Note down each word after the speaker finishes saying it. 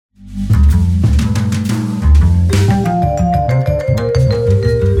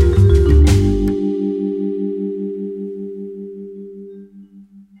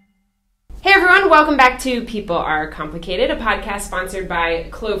welcome back to People Are Complicated, a podcast sponsored by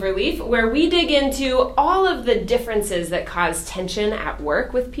Cloverleaf, where we dig into all of the differences that cause tension at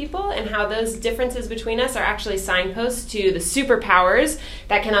work with people and how those differences between us are actually signposts to the superpowers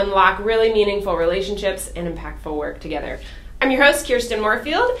that can unlock really meaningful relationships and impactful work together. I'm your host, Kirsten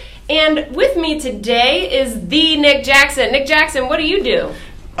Moorefield, and with me today is the Nick Jackson. Nick Jackson, what do you do?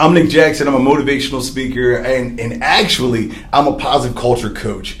 I'm Nick Jackson. I'm a motivational speaker, and actually, I'm a positive culture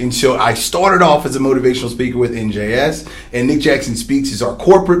coach. And so I started off as a motivational speaker with NJS, and Nick Jackson Speaks is our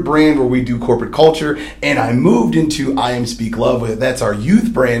corporate brand where we do corporate culture, and I moved into I Am Speak Love. That's our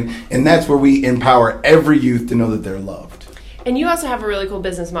youth brand, and that's where we empower every youth to know that they're loved. And you also have a really cool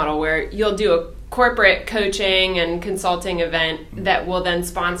business model where you'll do a corporate coaching and consulting event that will then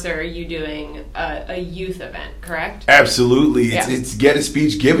sponsor you doing a youth event, correct? Absolutely. Yeah. It's get a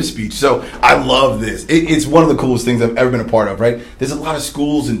speech, give a speech. So I love this. It's one of the coolest things I've ever been a part of, right? There's a lot of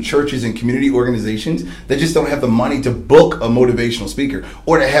schools and churches and community organizations that just don't have the money to book a motivational speaker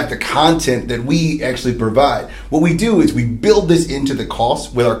or to have the content that we actually provide. What we do is we build this into the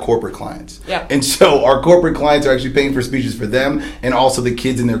cost with our corporate clients. Yeah. And so our corporate clients are actually paying for speeches for them and also the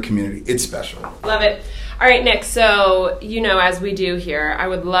kids in their community. It's special. Love it. All right, Nick, so, as we do here, I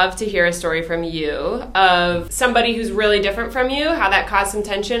would love to hear a story from you of somebody who's really different from you, how that caused some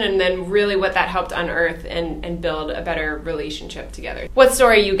tension, and then really what that helped unearth and build a better relationship together. What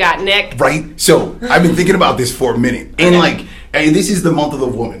story you got, Nick? Right? So I've been thinking about this for a minute. And this is the month of the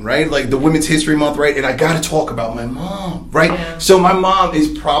woman, right? Like the Women's History Month, right? And I got to talk about my mom, right? Yeah. So my mom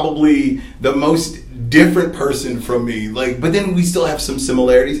is probably the most different person from me. But then we still have some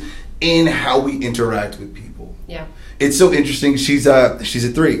similarities in how we interact with people. Yeah. It's so interesting. She's a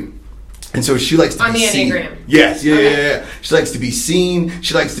 3. And so she likes to be seen. On the Enneagram. Yes, yeah. She likes to be seen.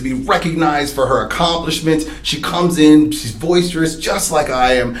 She likes to be recognized for her accomplishments. She comes in, she's boisterous, just like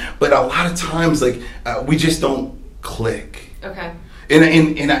I am. But a lot of times, we just don't click. Okay.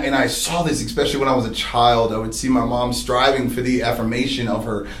 And I saw this, especially when I was a child. I would see my mom striving for the affirmation of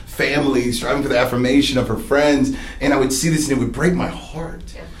her family, striving for the affirmation of her friends. And I would see this and it would break my heart.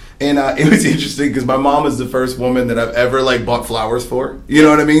 Yeah. And it was interesting because my mom was the first woman that I've ever bought flowers for. You know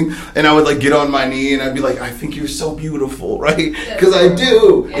what I mean? And I would get on my knee and I'd be like, I think you're so beautiful, right? Because I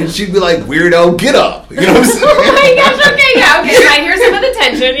do. Yeah. And she'd be like, weirdo, get up. You know what I'm saying? Oh my gosh, okay, right, here's some of the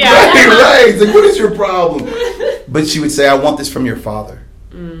tension, yeah. Right. It's like, what is your problem? But she would say, I want this from your father.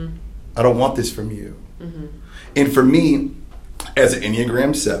 I don't want this from you. Mm-hmm. And for me, as an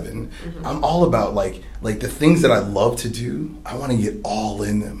Enneagram 7, I'm all about the things that I love to do. I want to get all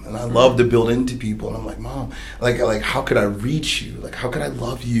in them, and I love to build into people. And I'm like, Mom, how could I reach you? How could I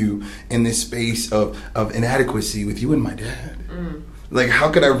love you in this space of inadequacy with you and my dad? How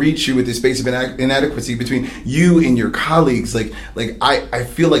could I reach you with this space of inadequacy between you and your colleagues? I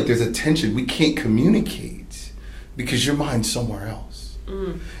feel like there's a tension. We can't communicate because your mind's somewhere else.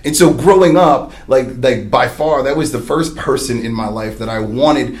 And so growing up, by far, that was the first person in my life that I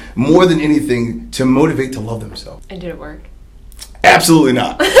wanted more than anything to motivate to love themselves. And did it work? Absolutely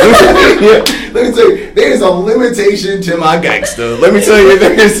not. Let me tell you, there's a limitation to my gangster. Let me tell you,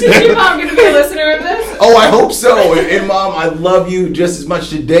 Is your mom going to be a listener of this? Oh, I hope so. And Mom, I love you just as much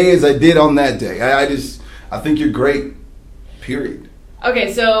today as I did on that day. I think you're great, period.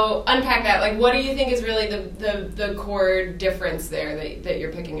 Okay, so unpack that. What do you think is really the core difference there that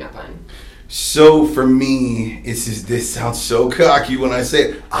you're picking up on? So for me, this sounds so cocky when I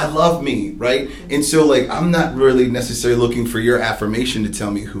say it. I love me, right? Mm-hmm. And so I'm not really necessarily looking for your affirmation to tell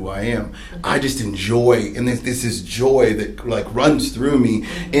me who I am. Mm-hmm. I just enjoy, and this is joy that runs through me,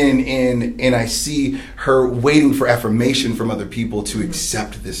 and I see her waiting for affirmation from other people to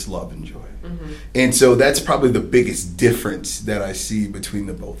accept this love and joy. Mm-hmm. And so that's probably the biggest difference that I see between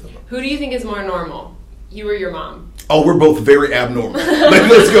the both of them. Who do you think is more normal, you or your mom? Oh, we're both very abnormal.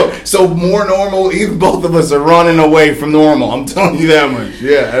 Let's go. So more normal, even both of us are running away from normal. I'm telling you that much.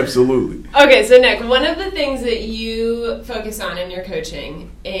 Yeah, absolutely. Okay, so Nick, one of the things that you focus on in your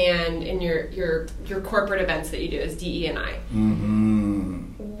coaching and in your corporate events that you do is DE&I. Mm-hmm.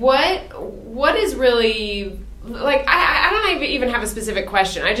 What is really... I don't even have a specific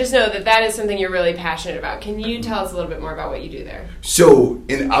question. I just know that is something you're really passionate about. Can you tell us a little bit more about what you do there? So,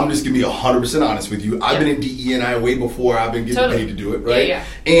 and I'm just going to be 100% honest with you. I've been in DE&I way before I've been getting paid to do it, right? Yeah.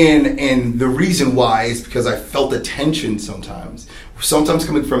 And the reason why is because I felt a tension sometimes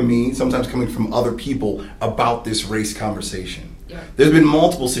coming from me, sometimes coming from other people about this race conversation. Yeah. There's been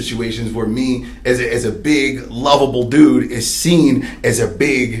multiple situations where me, as a big, lovable dude, is seen as a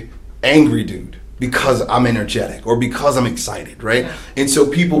big, angry dude. Because I'm energetic or because I'm excited, right? Yeah. And so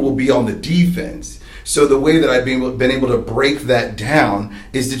people will be on the defense. So the way that I've been able to break that down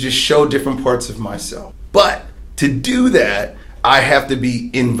is to just show different parts of myself. But to do that, I have to be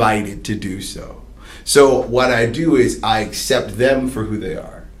invited to do so. So what I do is I accept them for who they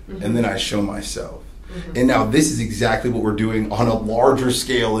are, and then I show myself. And now this is exactly what we're doing on a larger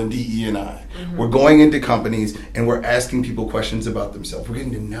scale in DE&I. We're going into companies and we're asking people questions about themselves. We're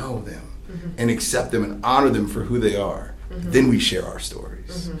getting to know them and accept them and honor them for who they are. Then we share our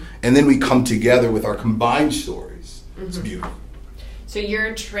stories. And then we come together with our combined stories. It's beautiful. So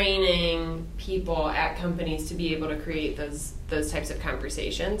you're training people at companies to be able to create those types of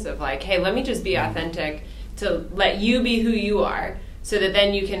conversations of like, hey, let me just be authentic, to let you be who you are, so that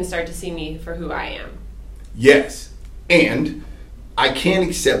then you can start to see me for who I am. Yes. And I can't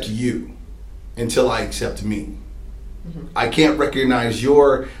accept you until I accept me. I can't recognize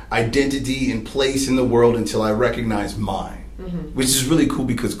your identity and place in the world until I recognize mine. Which is really cool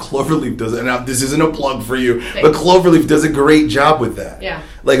because Cloverleaf does it. Now, this isn't a plug for you, but Cloverleaf does a great job with that. Yeah.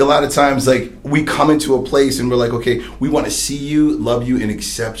 Like a lot of times, like we come into a place and we're like, okay, we want to see you, love you, and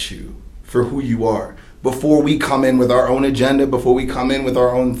accept you for who you are. Before we come in with our own agenda, before we come in with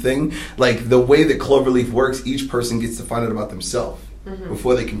our own thing, like the way that Cloverleaf works, each person gets to find out about themselves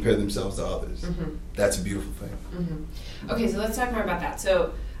before they compare themselves to others. That's a beautiful thing. Okay, so let's talk more about that.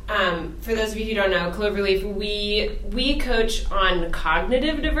 So for those of you who don't know, Cloverleaf, we coach on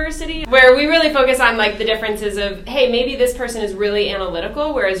cognitive diversity, where we really focus on like the differences of, hey, maybe this person is really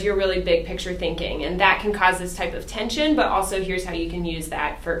analytical, whereas you're really big picture thinking, and that can cause this type of tension, but also here's how you can use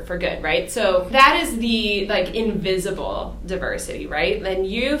that for good, right? So that is the like invisible diversity, right? Then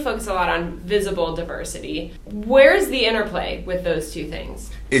you focus a lot on visible diversity. Where's the interplay with those two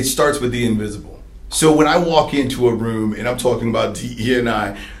things? It starts with the invisible. So when I walk into a room and I'm talking about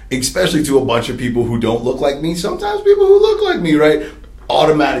DE&I, especially to a bunch of people who don't look like me, sometimes people who look like me, right?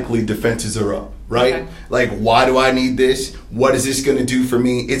 Automatically defenses are up, right? Okay. Like, why do I need this? What is this going to do for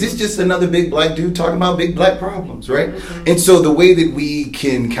me? Is this just another big black dude talking about big black problems, right? And so the way that we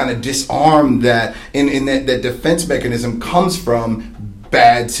can kind of disarm that and that defense mechanism comes from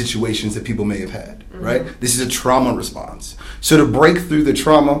bad situations that people may have had, right? This is a trauma response. So to break through the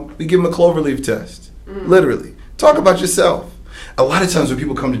trauma, we give them a Cloverleaf test, literally. Talk about yourself. A lot of times when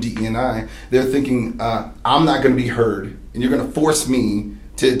people come to DE&I, they're thinking, I'm not going to be heard, and you're going to force me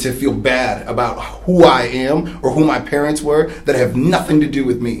to feel bad about who I am or who my parents were that have nothing to do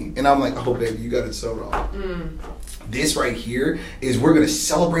with me. And I'm like, oh, baby, you got it so wrong. This right here is we're going to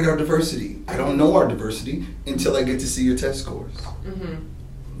celebrate our diversity. I don't know our diversity until I get to see your test scores.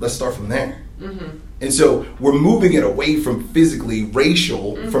 Let's start from there. And so we're moving it away from physically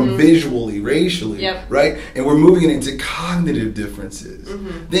racial, from visually racially, right? And we're moving it into cognitive differences.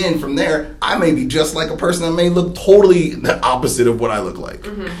 Then from there, I may be just like a person that may look totally the opposite of what I look like.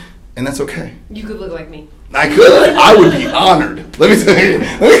 And that's okay. You could look like me. I could. I would be honored. Let me tell you.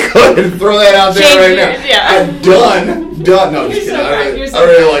 Let me go ahead and throw that out there right now. Yeah. I'm done. No, just kidding. I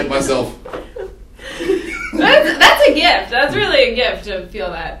really like myself. That's a gift. That's really a gift to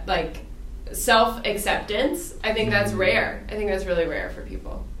feel that, like, self-acceptance. I think that's rare. I think that's really rare for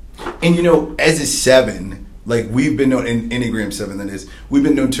people. And you know, as a 7, like we've been known, in Enneagram 7 that is, we've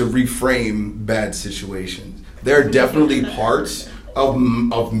been known to reframe bad situations. There are definitely parts of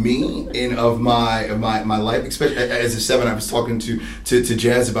me and of my life, especially as a 7. I was talking to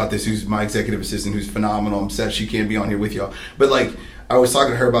Jazz about this, who's my executive assistant, who's phenomenal. I'm sad she can't be on here with y'all. But like, I was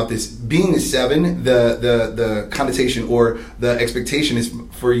talking to her about this. Being a 7, the connotation or the expectation is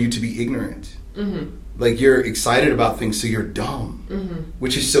for you to be ignorant. Like you're excited about things, so you're dumb,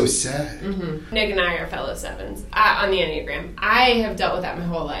 which is so sad. Nick and I are fellow 7s on the Enneagram. I have dealt with that my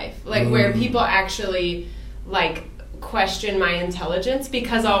whole life, like where people actually like question my intelligence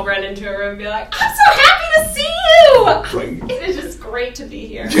because I'll run into a room and be like, I'm so happy to see you. Right. It is just great to be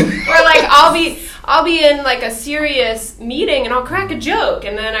here. Or like I'll be in like a serious meeting and I'll crack a joke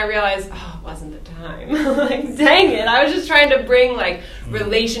and then I realize, oh, it wasn't the time. Like, dang it. I was just trying to bring like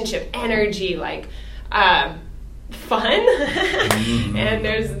relationship energy, like fun. And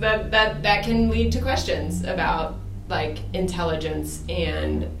there's that can lead to questions about like intelligence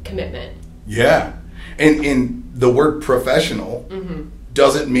and commitment. Yeah. And the word professional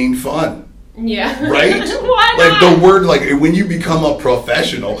doesn't mean fun. Yeah. Right? Why not? Like the word, like when you become a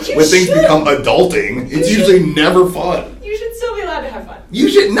professional, when things become adulting, it's usually never fun. You should still be allowed to have fun. You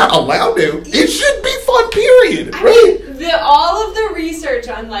should not allowed to. It should be fun, period. Right? I mean, all of the research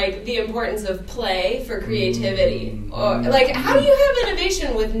on like the importance of play for creativity, or like how do you have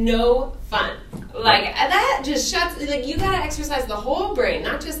innovation with no fun? Like that just shuts. Like you gotta exercise the whole brain,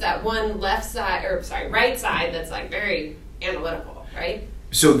 not just that one right side that's like very analytical, right?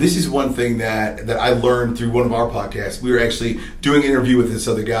 So this is one thing that I learned through one of our podcasts. We were actually doing an interview with this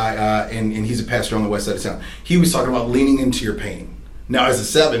other guy, and he's a pastor on the west side of town. He was talking about leaning into your pain. Now, as a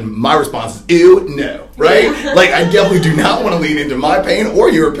 7, my response is, ew, no, right? Like, I definitely do not want to lean into my pain or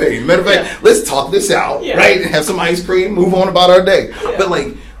your pain. Matter of fact, let's talk this out, right? Have some ice cream, move on about our day. Yeah. But,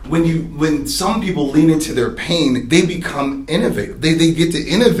 like, when some people lean into their pain, they become innovative. They get to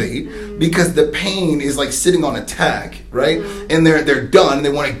innovate because the pain is like sitting on a tack, right? And they're done.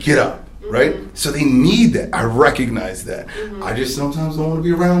 They want to get up, right? So they need that. I recognize that. I just sometimes don't want to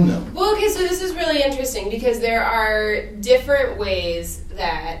be around them. Well, okay, so this is really interesting because there are different ways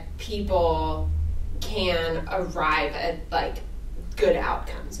that people can arrive at like good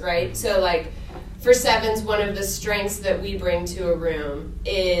outcomes, right? So like for 7s, one of the strengths that we bring to a room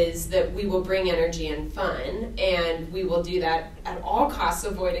is that we will bring energy and fun, and we will do that at all costs,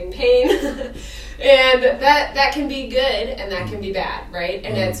 avoiding pain. And that can be good and that can be bad, right?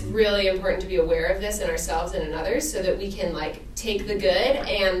 And it's really important to be aware of this in ourselves and in others so that we can like take the good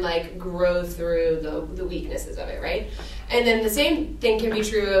and like grow through the weaknesses of it, right? And then the same thing can be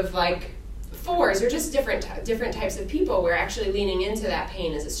true of like 4s or just different types of people where actually leaning into that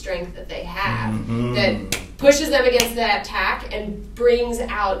pain is a strength that they have that pushes them against that attack and brings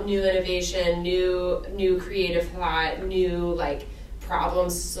out new innovation, new creative thought, new like problem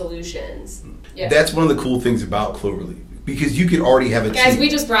solutions. Yeah. That's one of the cool things about Cloverleaf. Because you could already have a Guys, team. we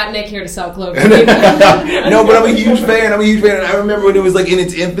just brought Nick here to sell Cloverleaf. No, but I'm a huge fan. And I remember when it was like in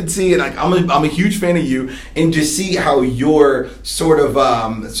its infancy, and like I'm a huge fan of you. And just see how your sort of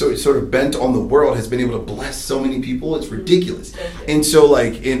bent on the world has been able to bless so many people. It's ridiculous. And so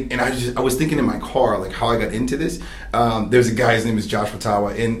like, and I was thinking in my car like how I got into this. There's a guy, his name is Josh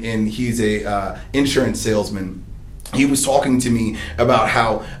Fatawa, and he's a insurance salesman. He was talking to me about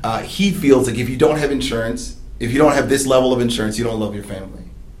how he feels like if you don't have insurance. If you don't have this level of insurance, you don't love your family.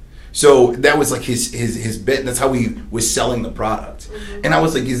 So that was like his bit. That's how he was selling the product. And I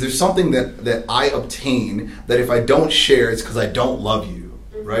was like, is there something that I obtain that if I don't share, it's because I don't love you,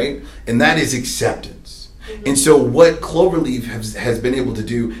 right? And that is acceptance. And so what Cloverleaf has been able to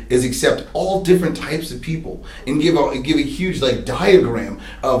do is accept all different types of people and give a huge like diagram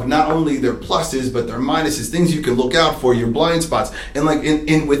of not only their pluses but their minuses, things you can look out for, your blind spots. And like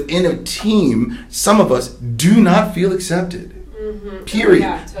within a team, some of us do not feel accepted. Period.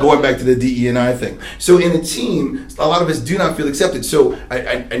 Yeah, totally. Going back to the DE&I thing. So in a team, a lot of us do not feel accepted. So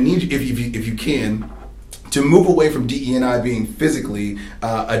I need, if you can, to move away from DE&I being physically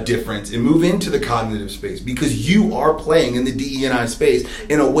a difference and move into the cognitive space, because you are playing in the DE&I space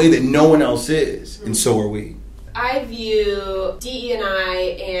in a way that no one else is, and so are we. I view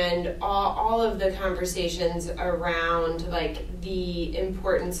DE&I and all of the conversations around like the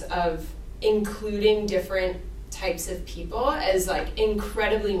importance of including different types of people as like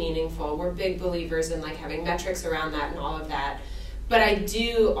incredibly meaningful. We're big believers in like having metrics around that and all of that. But I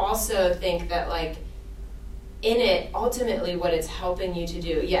do also think that like in it, ultimately what it's helping you to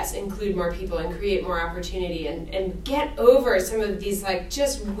do, yes, include more people and create more opportunity and get over some of these like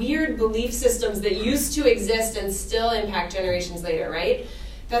just weird belief systems that used to exist and still impact generations later, right?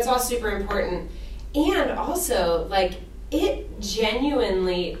 That's all super important. And also, like, it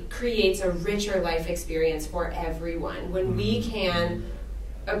genuinely creates a richer life experience for everyone when we can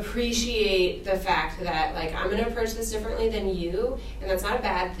appreciate the fact that like I'm going to approach this differently than you, and that's not a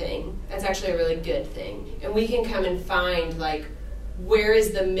bad thing. That's actually a really good thing. And we can come and find like where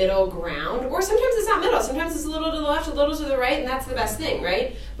is the middle ground, or sometimes it's not middle, sometimes it's a little to the left, a little to the right, and that's the best thing,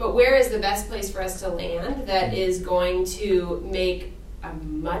 right? But where is the best place for us to land that is going to make a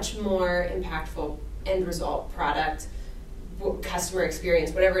much more impactful end result, product, customer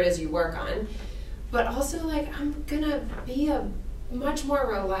experience, whatever it is you work on. But also like I'm going to be a much more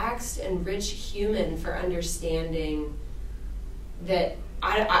relaxed and rich human for understanding that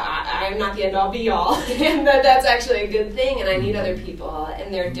I'm not the end-all be-all, and that's actually a good thing, and I need other people,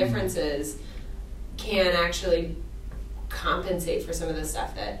 and their differences can actually compensate for some of the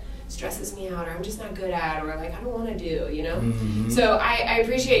stuff that stresses me out, or I'm just not good at, or like I don't want to do, you know? So I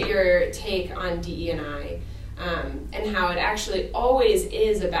appreciate your take on DE&I, and how it actually always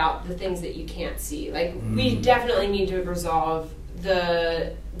is about the things that you can't see. Like, we definitely need to resolve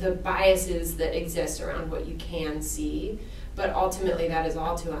the biases that exist around what you can see, but ultimately that is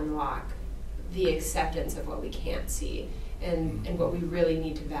all to unlock the acceptance of what we can't see and what we really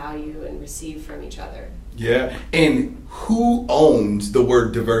need to value and receive from each other. Yeah, and who owns the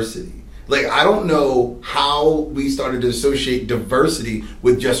word diversity? Like, I don't know how we started to associate diversity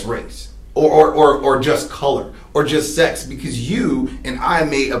with just race. or just color or just sex, because you and I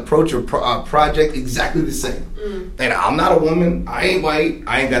may approach a project exactly the same. And I'm not a woman. I ain't white.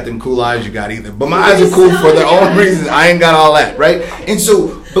 I ain't got them cool eyes you got either. But my eyes are cool for their own reasons. I ain't got all that, right? And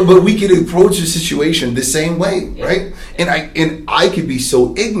so, but we can approach the situation the same way, right? And I could be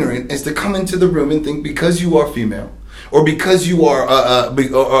so ignorant as to come into the room and think because you are female, or because you are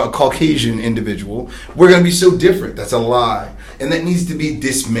a Caucasian individual, we're going to be so different. That's a lie. And that needs to be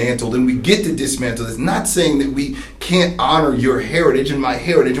dismantled. And we get to dismantle. It's not saying that we can't honor your heritage and my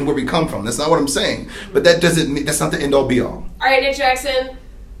heritage and where we come from. That's not what I'm saying. But that's not the end all be all. All right, Nick Jackson,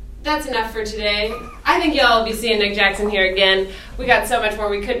 that's enough for today. I think y'all will be seeing Nick Jackson here again. We got so much more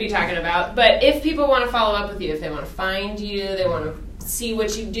we could be talking about. But if people want to follow up with you, if they want to find you, they want to see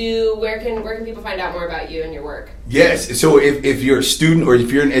what you do, where can people find out more about you and your work? Yes, so if you're a student or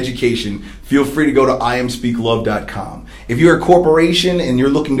if you're in education, feel free to go to iamspeaklove.com. If you're a corporation and you're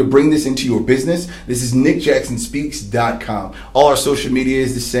looking to bring this into your business, this is nickjacksonspeaks.com. All our social media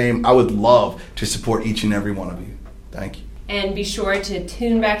is the same. I would love to support each and every one of you. Thank you. And be sure to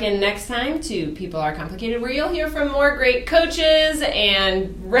tune back in next time to People Are Complicated, where you'll hear from more great coaches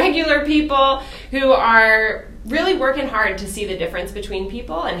and regular people who are really working hard to see the difference between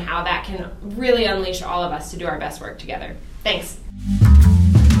people and how that can really unleash all of us to do our best work together. Thanks.